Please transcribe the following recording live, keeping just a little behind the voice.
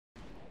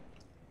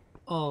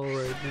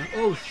Alright now.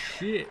 Oh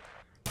shit!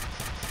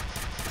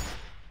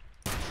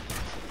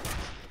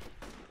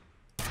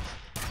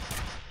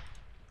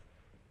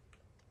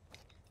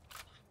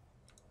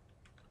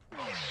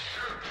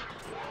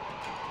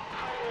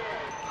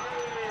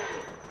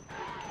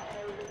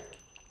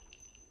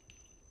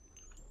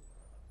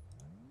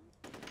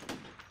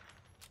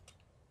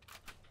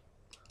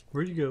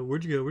 Where'd you go?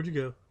 Where'd you go? Where'd you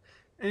go?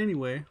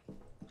 Anyway,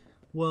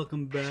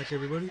 welcome back,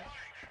 everybody.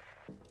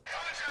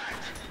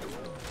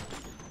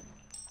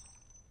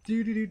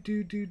 Do do do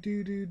do do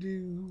do do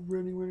do.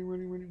 Running, running,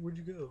 running, running. Where'd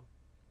you go?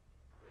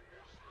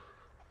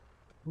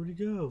 Where'd you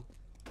go?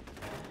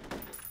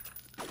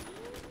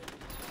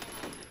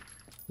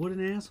 What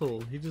an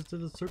asshole! He just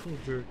did a circle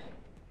jerk.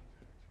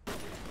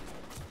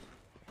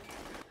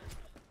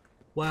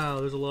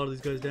 Wow, there's a lot of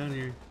these guys down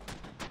here.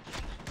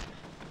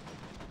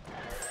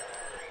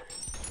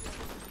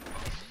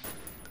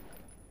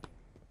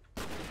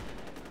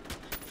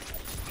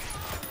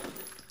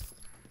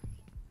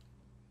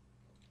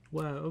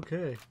 Wow,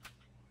 okay.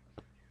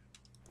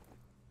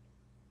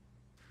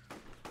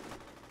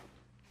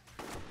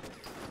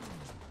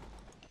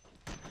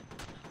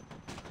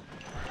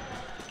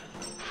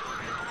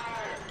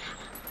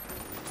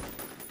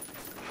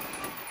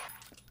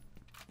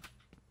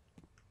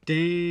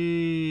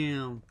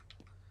 Damn.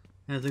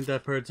 I think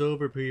that part's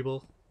over,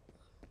 people.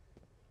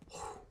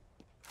 Whew.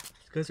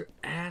 These guys are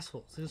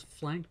assholes. They just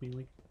flanked me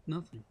like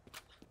nothing.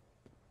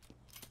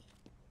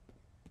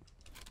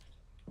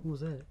 What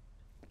was that?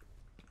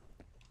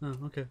 Oh,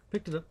 okay.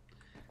 Picked it up.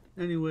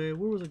 Anyway,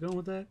 where was I going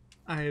with that?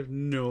 I have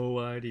no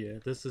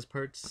idea. This is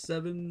part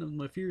 7 of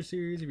my F.E.A.R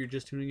series. If you're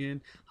just tuning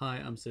in, hi,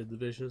 I'm Sid the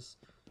Vicious.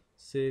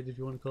 Sid, if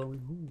you want to call me.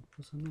 Ooh,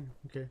 what's in there?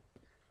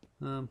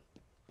 Okay.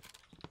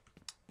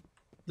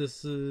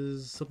 This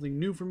is something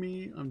new for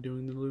me. I'm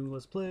doing the Balloon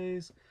Let's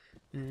Plays,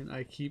 and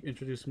I keep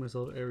introducing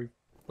myself every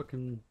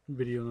fucking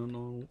video.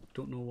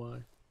 Don't know why.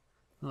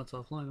 Oh, it's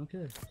offline.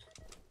 Okay.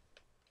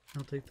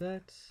 I'll take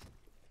that.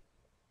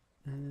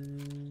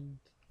 And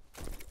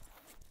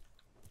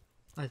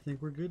I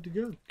think we're good to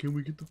go. Can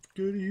we get the fuck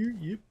out of here?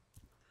 Yep.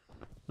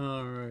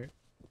 Alright.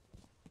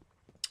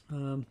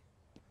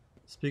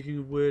 Speaking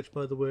of which,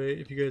 by the way,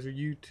 if you guys are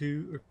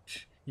YouTube,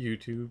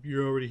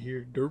 you're already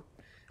here, derp.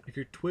 If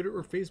you're Twitter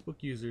or Facebook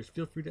users,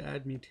 feel free to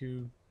add me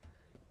to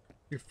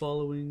your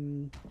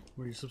following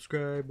or your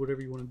subscribe,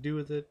 whatever you want to do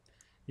with it.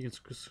 You can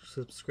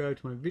subscribe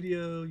to my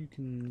video, you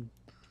can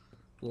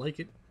like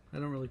it, I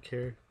don't really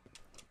care.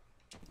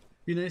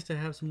 Be nice to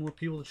have some more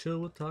people to chill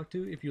with, talk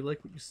to. If you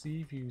like what you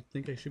see, if you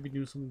think I should be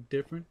doing something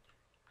different,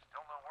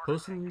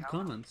 post it in the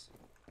comments.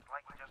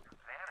 Like he just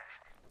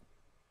vanished.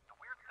 The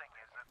weird thing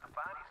is that the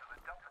bodies of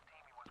the Delta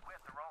team he was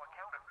with are all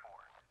accounted for.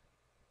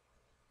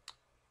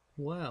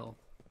 Wow.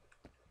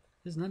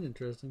 Isn't that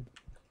interesting?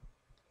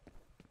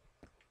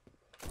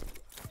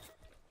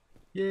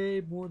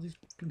 Yay, more of these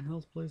fucking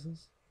health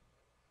places.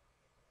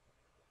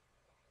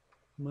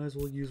 Might as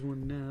well use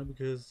one now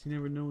because you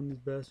never know when these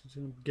bastards are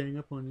gonna gang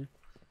up on you.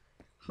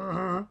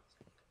 Haha.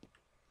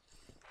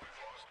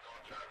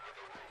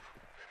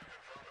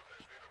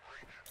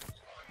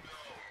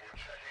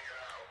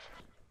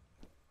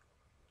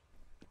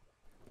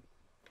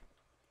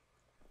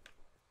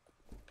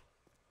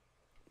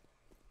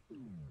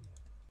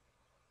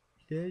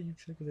 Yeah, you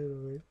check it out,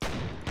 alright.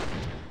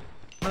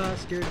 Ah,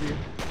 scared you.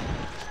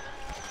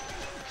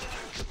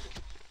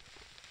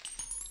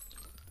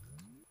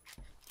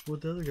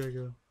 Where'd the other guy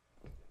go?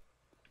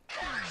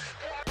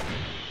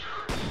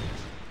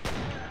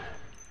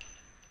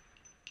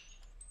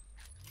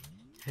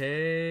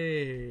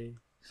 Hey,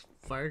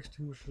 fire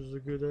extinguisher is a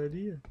good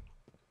idea.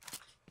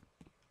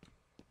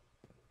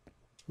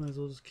 Might as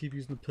well just keep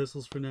using the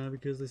pistols for now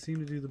because they seem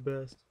to do the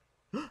best.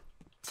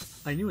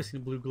 I knew I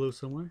seen a blue glow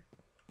somewhere.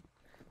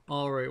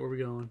 Alright, where are we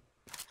going?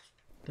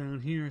 Down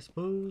here, I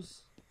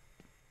suppose.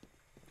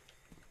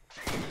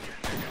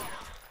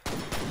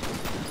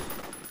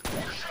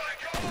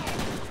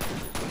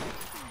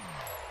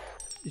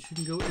 You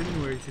shouldn't go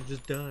anywhere, you should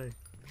just die.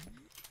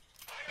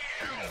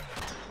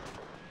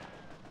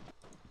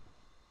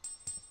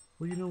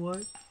 Well, you know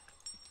what?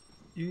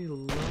 You need a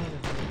lot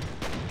of help.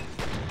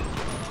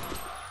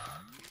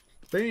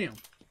 Bam!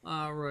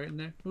 Alright,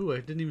 now. Ooh, I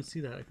didn't even see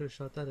that. I could have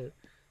shot that at.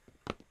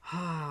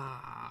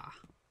 Ha!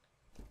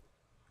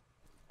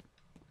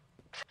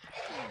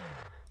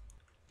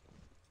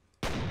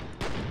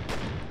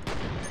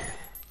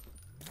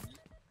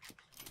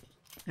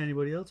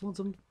 Anybody else want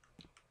some?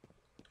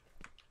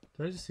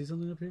 Did I just see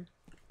something up here?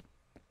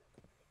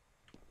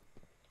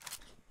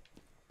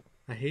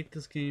 I hate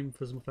this game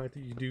because of the fact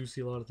that you do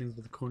see a lot of things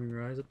with the corner of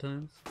your eyes at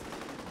times.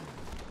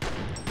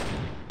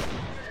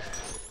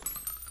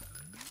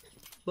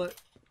 But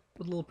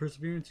with a little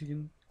perseverance you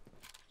can...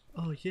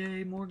 Oh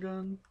yay, more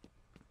gun!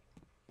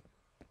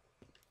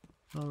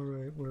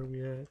 Alright, where are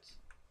we at?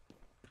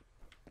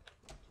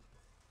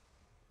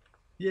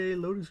 Yay,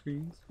 loading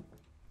screens!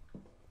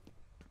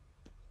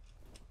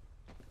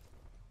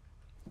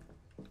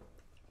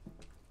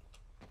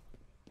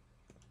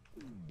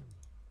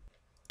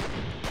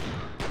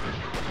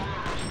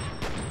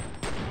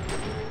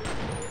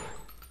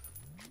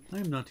 I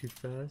am not too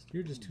fast.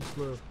 You're just too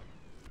slow.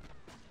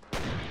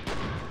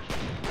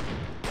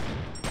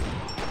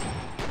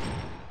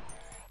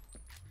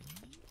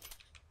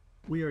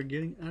 We are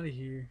getting out of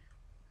here.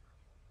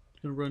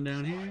 Gonna run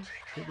down here.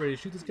 Get ready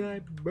to shoot this guy.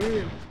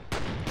 Bam!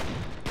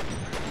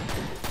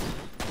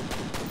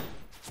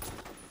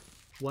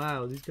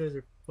 Wow, these guys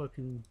are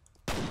fucking...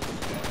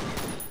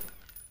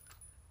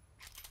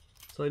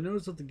 So I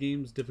noticed that the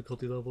game's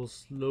difficulty level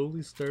is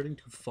slowly starting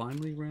to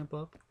finally ramp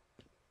up.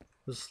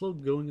 It was slow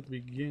going at the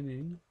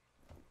beginning.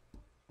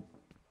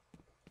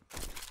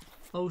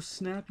 Oh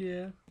snap,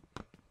 yeah.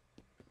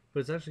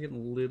 But it's actually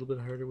getting a little bit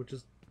harder, which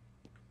is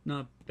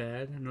not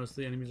bad. I noticed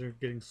the enemies are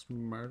getting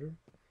smarter.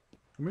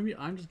 Or maybe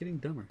I'm just getting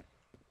dumber.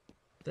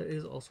 That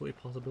is also a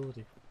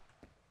possibility.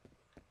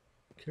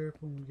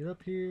 Careful when we get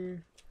up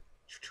here.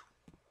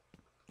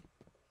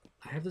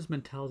 I have this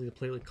mentality to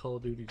play like Call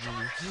of Duty. You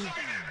know?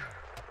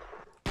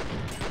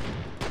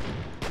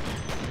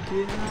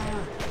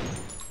 Yeah.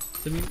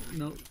 I mean, you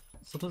know,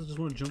 sometimes I just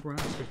want to jump around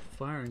and start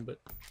firing, but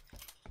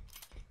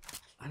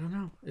I don't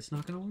know. It's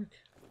not gonna work.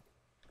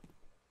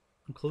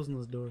 I'm closing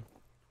this door.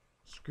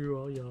 Screw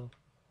all y'all.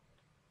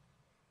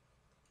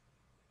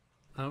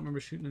 I don't remember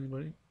shooting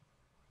anybody.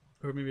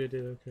 Or maybe I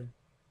did, okay.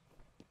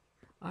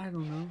 I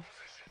don't know.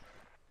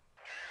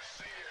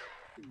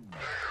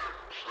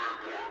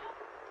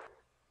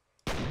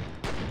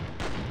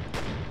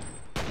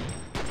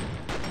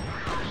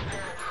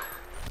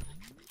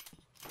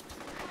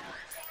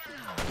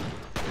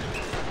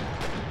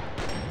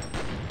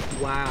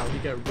 Wow, he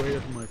got right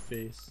up in my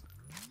face.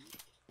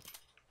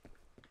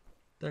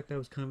 That guy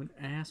was kind of an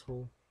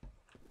asshole.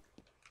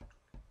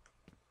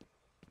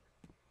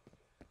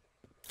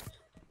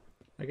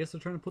 I guess they're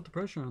trying to put the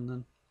pressure on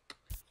then.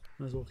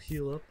 Might as well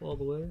heal up all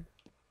the way.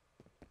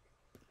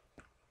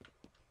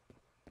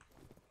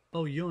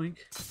 Oh, yoink.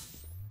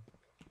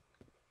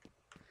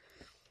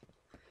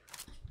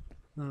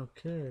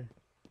 Okay.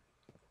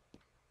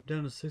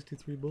 Down to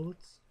 63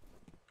 bullets.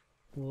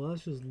 Well,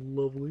 that's just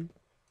lovely.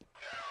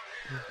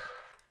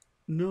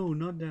 No,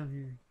 not down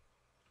here.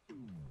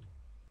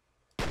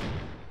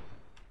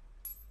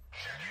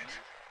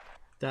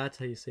 That's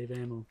how you save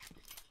ammo.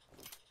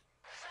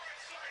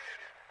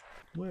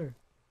 Where?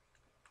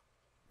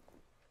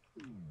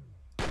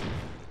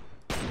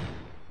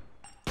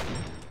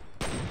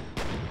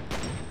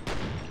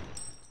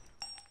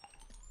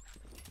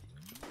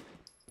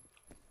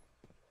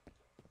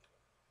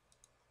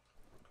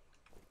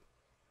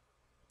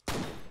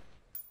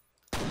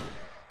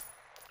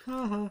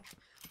 Haha.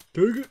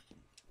 Take it!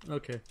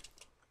 Okay.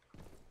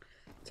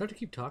 It's hard to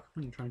keep talking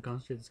when you try and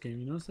concentrate this game,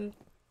 you notice that?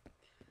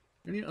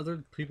 Any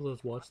other people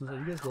that's watching this, are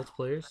you guys let's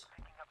players?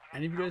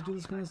 Any of you guys do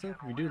this kind of stuff?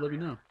 If you do, let me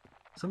know.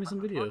 Send me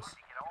some videos.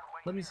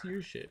 Let me see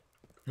your shit.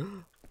 You don't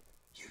know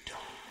who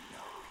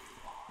you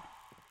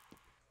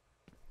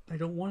are. I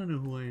don't want to know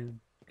who I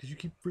am, because you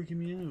keep freaking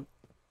me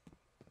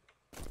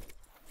out.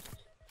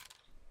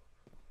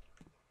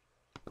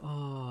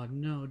 Oh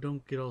no,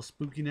 don't get all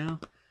spooky now.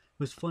 It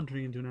was fun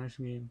turning into an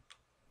action game.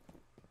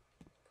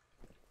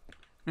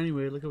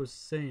 Anyway, like I was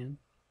saying,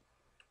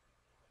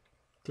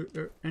 there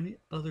are any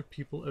other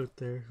people out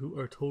there who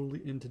are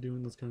totally into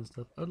doing this kind of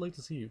stuff, I would like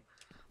to see you.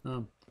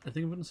 I think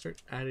I'm going to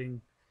start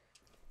adding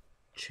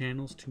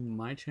channels to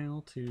my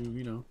channel to,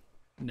 you know,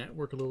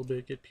 network a little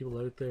bit, get people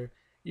out there,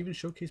 even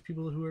showcase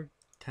people who are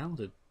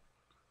talented.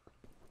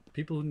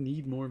 People who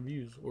need more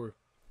views or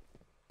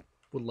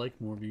would like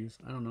more views.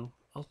 I don't know.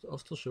 I'll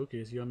still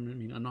showcase you. I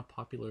mean, I'm not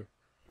popular.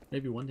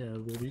 Maybe one day I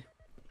will be.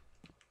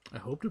 I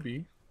hope to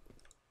be.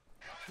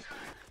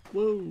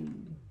 Whoa!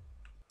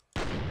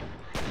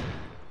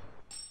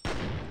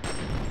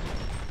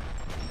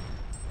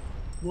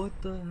 What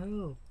the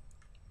hell?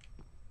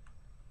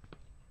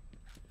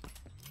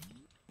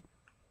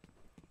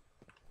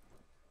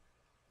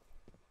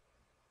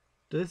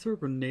 Did I throw a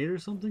grenade or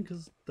something?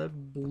 Because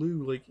that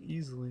blew like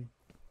easily.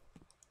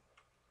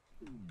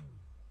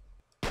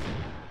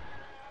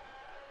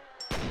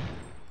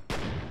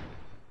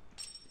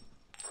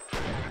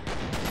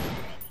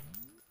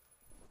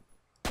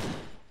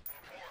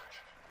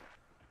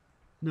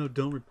 No,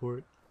 don't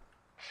report.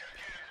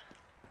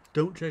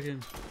 Don't check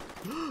in.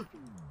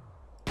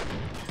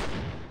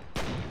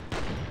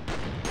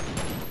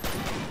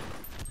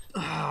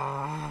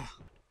 Ah!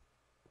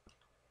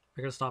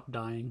 I gotta stop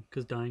dying,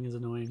 because dying is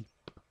annoying.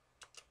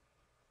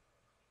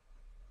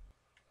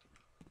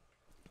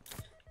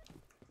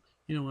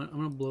 You know what? I'm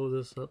gonna blow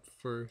this up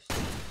first.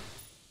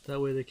 That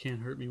way they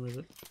can't hurt me with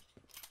it.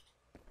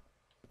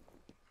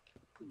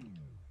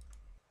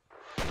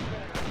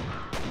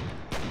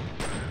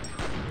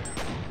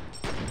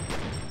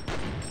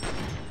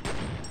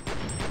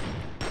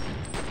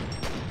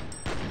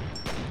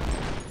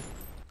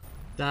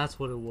 That's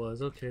what it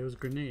was. Okay, it was a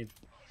grenade.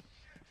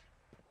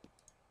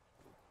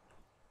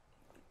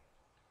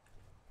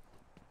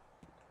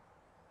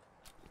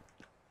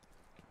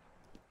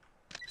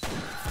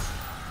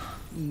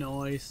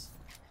 Nice.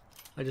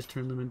 I just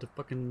turned them into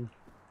fucking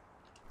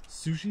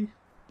sushi.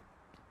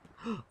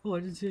 Oh, I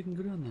didn't see I can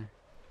go down there.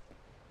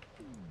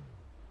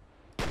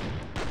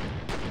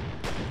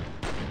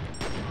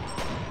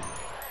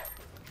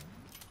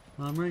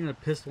 I'm running out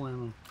of pistol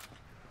ammo.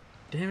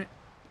 Damn it.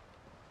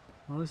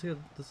 Well, at least I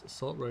got this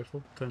assault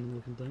rifle kind of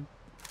looking thing.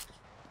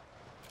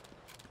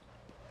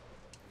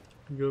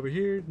 Go over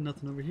here,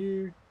 nothing over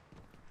here.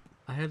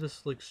 I had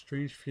this like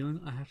strange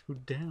feeling I have to go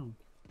down.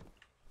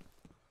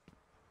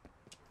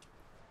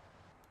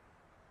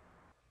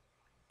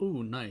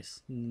 Ooh,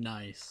 nice,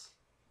 nice.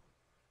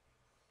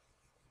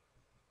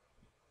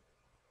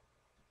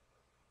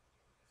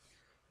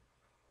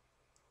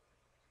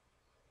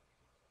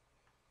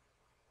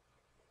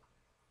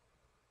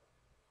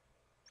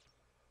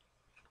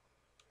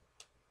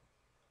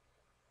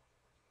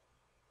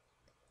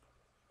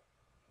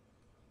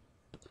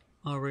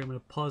 Alright, I'm gonna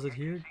pause it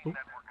here. Oh.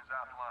 Network is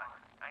offline.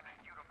 I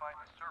need you to find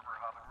the server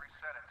hub and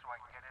reset it so I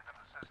can get into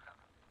the system.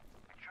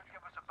 It should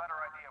give us a better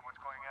idea of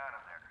what's going on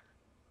in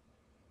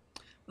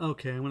there.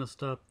 Okay, I'm gonna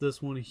stop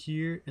this one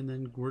here and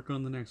then work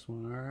on the next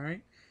one.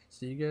 Alright?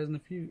 See you guys in a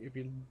few. If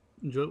you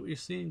enjoy what you're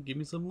seeing, give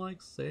me some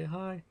likes, say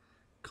hi,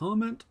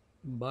 comment,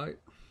 bye.